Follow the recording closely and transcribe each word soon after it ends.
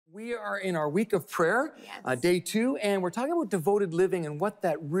We are in our week of prayer, Yes. day 2, and we're talking about devoted living and what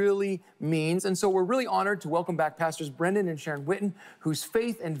that really means. And so we're really honored to welcome back Pastors Brendan and Sharon Witton, whose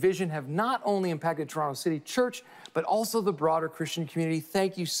faith and vision have not only impacted Toronto City Church, but also the broader Christian community.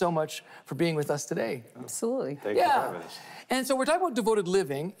 Thank you so much for being with us today. Absolutely. Thank you for having us. And so we're talking about devoted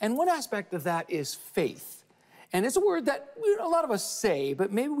living, and one aspect of that is faith. And it's a word that a lot of us say,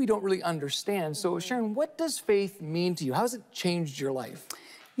 but maybe we don't really understand. So Sharon, what does faith mean to you? How has it changed your life?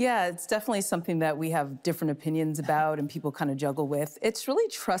 Yeah, it's definitely something that we have different opinions about and people kind of juggle with. It's really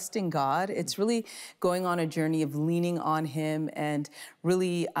trusting God. It's really going on a journey of leaning on Him and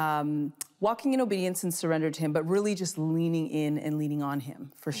really walking in obedience and surrender to Him, but really just leaning in and leaning on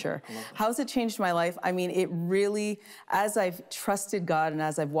Him, for sure. How has it changed my life? I mean, it really, as I've trusted God and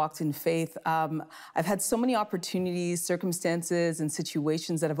as I've walked in faith, I've had so many opportunities, circumstances, and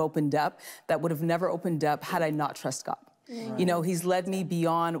situations that have opened up that would have never opened up had I not trusted God. Right. You know, He's led me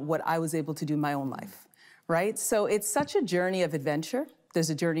beyond what I was able to do in my own life, right? So it's such a journey of adventure. There's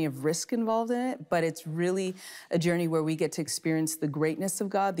a journey of risk involved in it, but it's really a journey where we get to experience the greatness of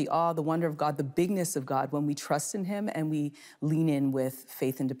God, the awe, the wonder of God, the bigness of God when we trust in Him and we lean in with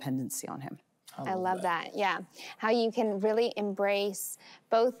faith and dependency on Him. I love that. Yeah. How you can really embrace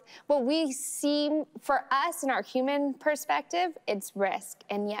both what we see for us in our human perspective, it's risk.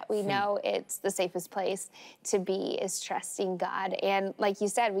 And yet we know it's the safest place to be is trusting God. And like you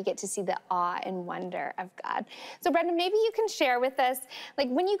said, we get to see the awe and wonder of God. So Brendan, maybe you can share with us, like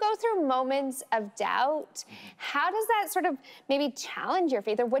when you go through moments of doubt, how does that sort of maybe challenge your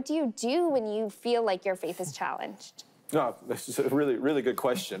faith? Or what do you do when you feel like your faith is challenged? No, this is a really, really good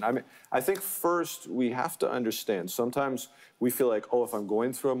question. I mean, I think first we have to understand, sometimes we feel like, oh, if I'm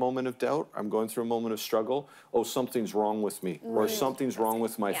going through a moment of doubt, I'm going through a moment of struggle, oh, something's wrong with me, or something's wrong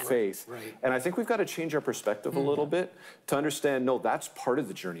with my faith. Right. And I think we've got to change our perspective a little bit to understand, no, that's part of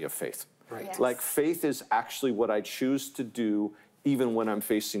the journey of faith. Right. Yes. Like faith is actually what I choose to do even when I'm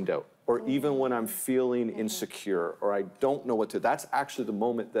facing doubt, or even when I'm feeling insecure, or I don't know what to, that's actually the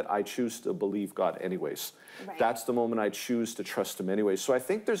moment that I choose to believe God anyways. Right. That's the moment I choose to trust Him anyways. So I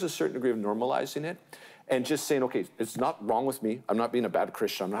think there's a certain degree of normalizing it and just saying, okay, it's not wrong with me. I'm not being a bad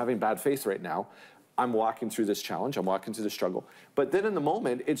Christian. I'm not having bad faith right now. I'm walking through this challenge. I'm walking through the struggle. But then in the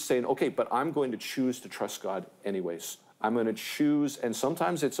moment, it's saying, okay, but I'm going to choose to trust God anyways. I'm going to choose, and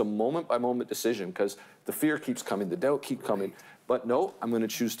sometimes it's a moment-by-moment decision because the fear keeps coming, the doubt keeps coming. But no, I'm going to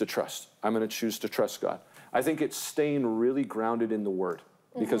choose to trust. I'm going to choose to trust God. I think it's staying really grounded in the Word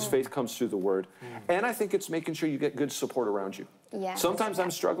because faith comes through the Word. And I think it's making sure you get good support around you. Yes. Sometimes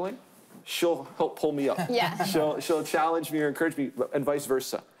I'm struggling. She'll help pull me up. Yeah. She'll challenge me or encourage me, and vice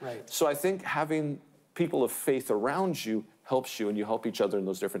versa. Right. So I think having people of faith around you helps you, and you help each other in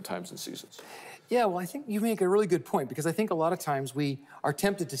those different times and seasons. Yeah, well, I think you make a really good point because I think a lot of times we are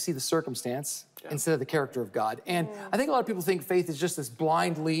tempted to see the circumstance instead of the character of God. And I think a lot of people think faith is just this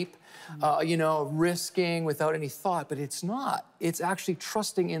blind leap, you know, risking without any thought, but it's not. It's actually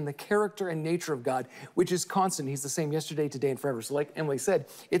trusting in the character and nature of God, which is constant. He's the same yesterday, today, and forever. So like Emily said,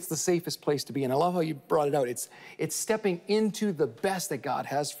 it's the safest place to be. And I love how you brought it out. It's stepping into the best that God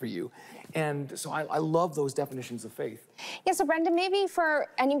has for you. And so I love those definitions of faith. Yeah, so Brendan, maybe for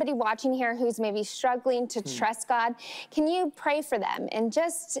anybody watching here who's maybe struggling to trust God, can you pray for them and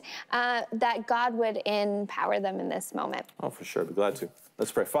just that God would empower them in this moment? Oh, for sure. I'd be glad to.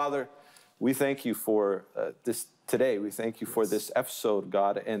 Let's pray. Father, we thank you for this today. We thank you for this episode,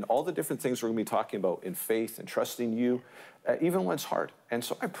 God, and all the different things we're going to be talking about in faith and trusting you, even when it's hard. And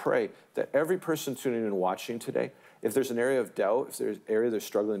so I pray that every person tuning in and watching today, if there's an area of doubt, if there's an area they're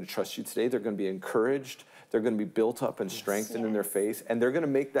struggling to trust you today, they're going to be encouraged, they're going to be built up and strengthened in their faith, and they're going to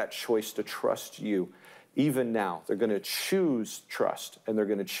make that choice to trust you even now. They're going to choose trust, and they're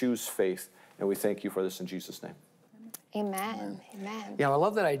going to choose faith, and we thank you for this in Jesus' name. Amen. Amen. Yeah, I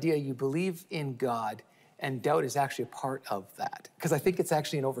love that idea. You believe in God, and doubt is actually a part of that. Because I think it's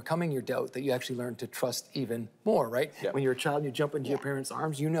actually in overcoming your doubt that you actually learn to trust even more, right? Yeah. When you're a child and you jump into your parents'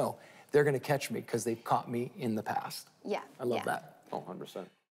 arms, you know they're going to catch me because they've caught me in the past. Yeah. I love that. Oh, 100%.